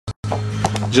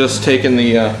just taken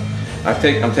the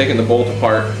I'm taking the bolt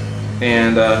apart,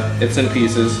 and it's in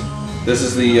pieces. This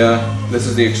is the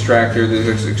extractor. This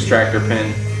is the extractor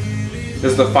pin.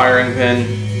 This is the firing pin,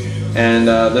 and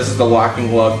this is the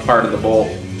locking lug part of the bolt.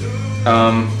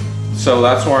 So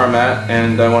that's where I'm at,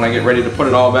 and when I get ready to put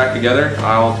it all back together,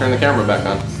 I'll turn the camera back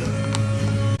on.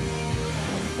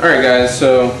 Alright guys,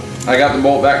 so I got the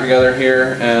bolt back together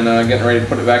here, and getting ready to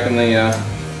put it back in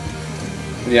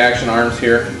the action arms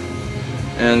here,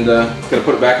 and gonna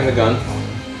put it back in the gun.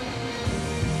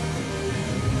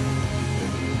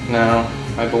 Now,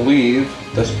 I believe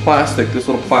this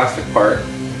little plastic part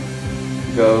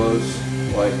goes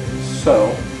like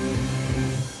so.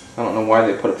 I don't know why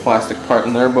they put a plastic part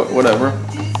in there, but whatever.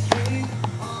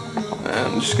 And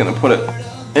I'm just gonna put it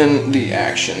in the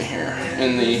action here,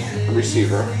 in the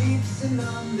receiver.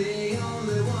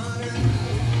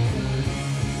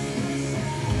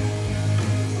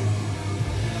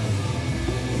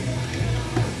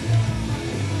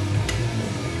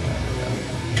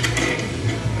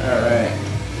 Alright,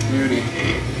 beauty.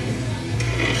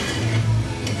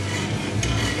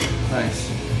 Nice.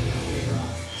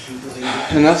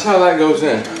 And that's how that goes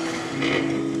in.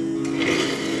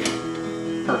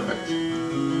 Perfect.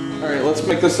 Alright, let's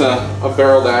make this a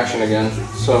barreled action again.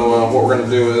 So what we're going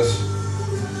to do is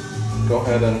go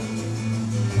ahead and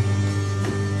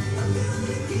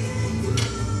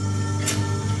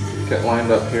get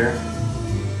lined up here.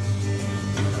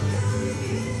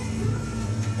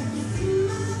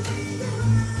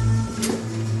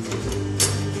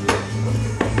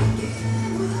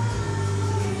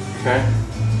 Okay,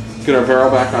 get our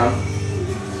barrel back on.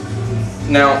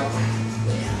 Now,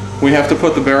 we have to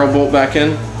put the barrel bolt back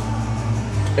in,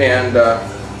 and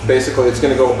basically it's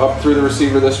going to go up through the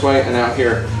receiver this way and out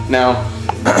here. Now,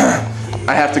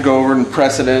 I have to go over and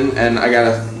press it in, and I got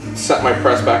to set my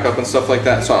press back up and stuff like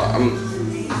that, so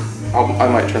I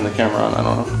might turn the camera on, I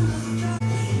don't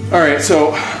know. Alright,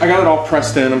 so I got it all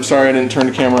pressed in. I'm sorry I didn't turn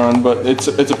the camera on, but it's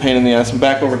a pain in the ass. I'm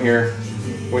back over here.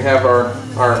 We have our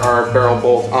barrel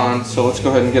bolt on, so let's go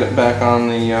ahead and get it back on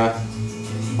the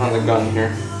gun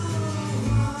here.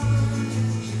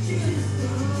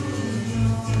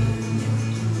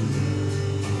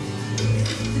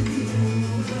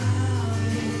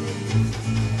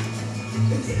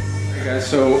 Alright guys,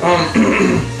 so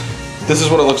this is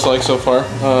what it looks like so far.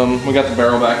 We got the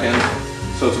barrel back in,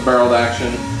 so it's a barreled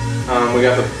action. We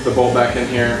got the bolt back in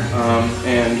here,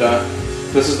 and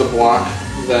this is the block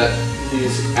that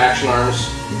these action arms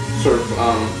sort of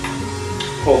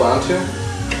hold on to.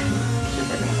 Let's see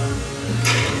if I can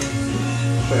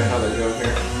show you how they go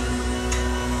here.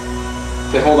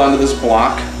 They hold on to this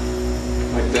block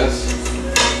like this,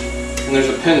 and there's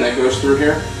a pin that goes through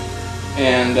here,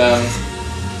 and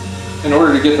in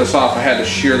order to get this off, I had to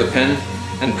shear the pin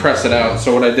and press it out.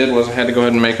 So what I did was I had to go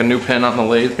ahead and make a new pin on the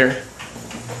lathe here.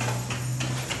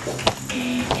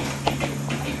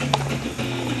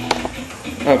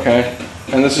 Okay,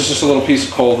 and this is just a little piece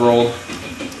of cold rolled,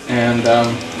 and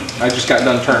I just got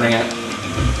done turning it,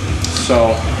 so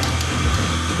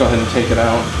let's go ahead and take it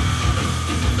out.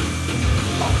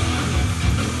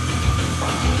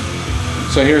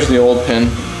 So here's the old pin,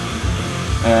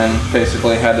 and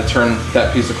basically had to turn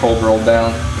that piece of cold rolled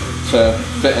down to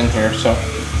fit in here.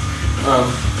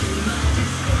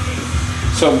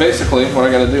 So basically what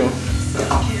I got to do,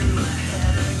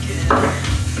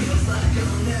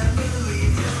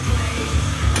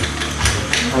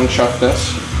 unchuck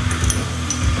this.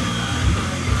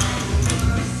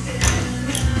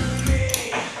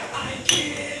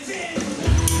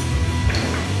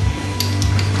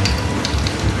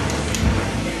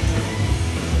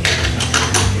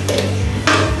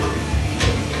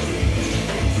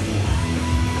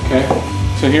 Okay,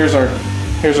 so here's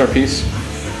our piece.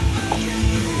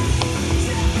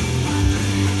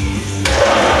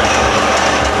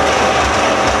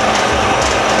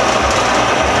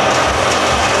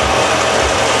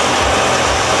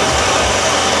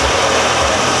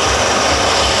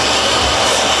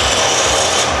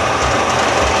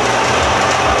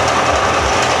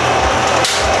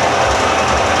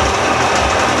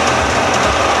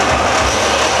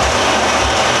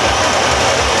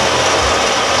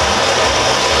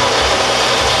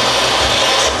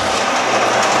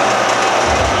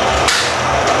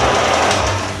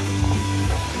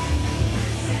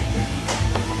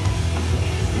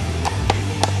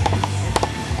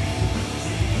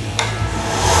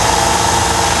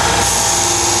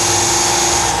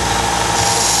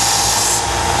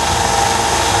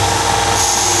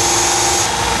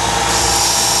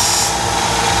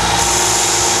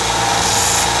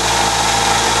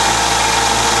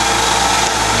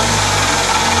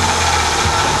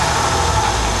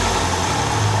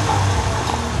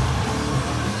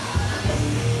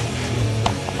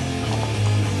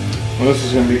 Well, this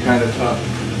is going to be kind of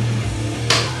tough.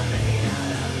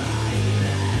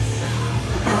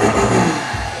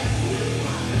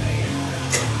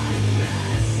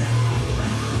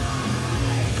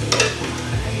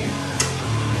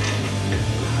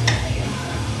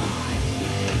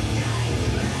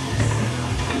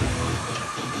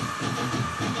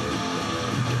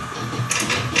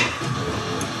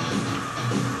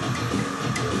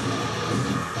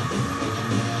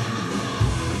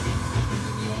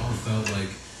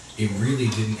 It really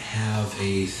didn't have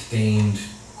a stained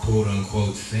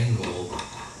quote-unquote single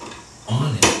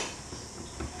on it.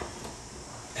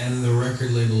 And the record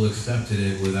label accepted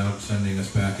it without sending us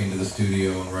back into the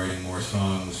studio and writing more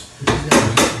songs.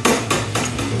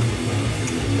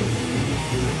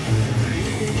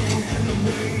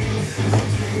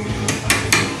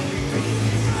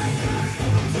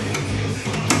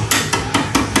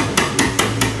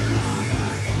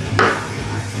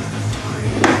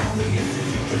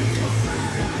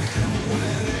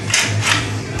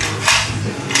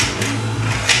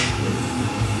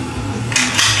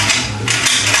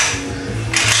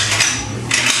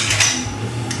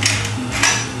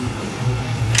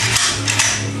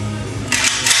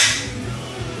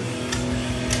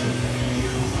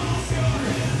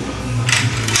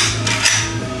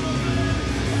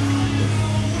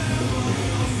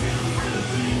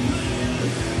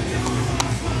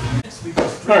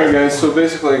 Alright guys, so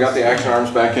basically I got the action arms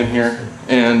back in here,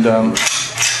 and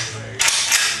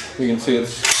you can see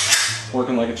it's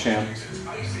working like a champ.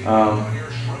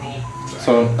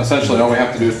 So essentially all we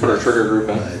have to do is put our trigger group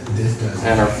in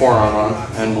and our forearm on,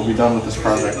 and we'll be done with this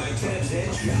project.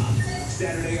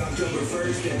 Saturday, October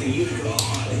 1st at the Utica,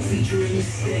 featuring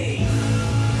Stay.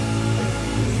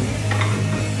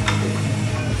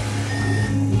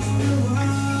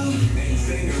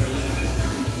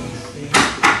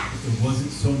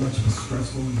 Wasn't so much of a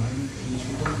stressful environment in this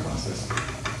recording process?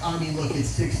 I mean, look, it's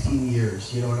 16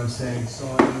 years, you know what I'm saying? So,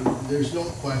 I mean, there's no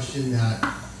question that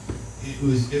it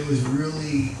was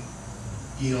really,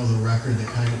 you know, the record that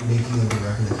kind of, making of the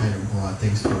record that kind of brought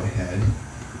things to a head.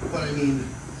 But, I mean,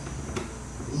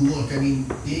 look, I mean,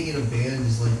 being in a band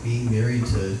is like being married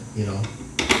to, you know,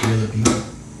 other people.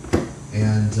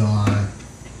 And,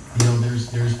 you know,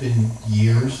 there's been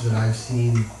years that I've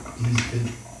seen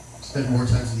spent more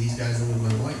time with these guys than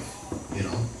with my wife, you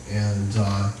know, and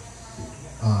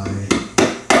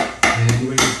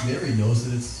anybody that's married knows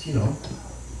that it's, you know,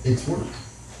 it's work,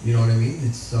 you know what I mean?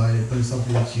 It's but it's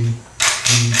something that you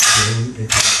do,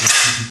 it's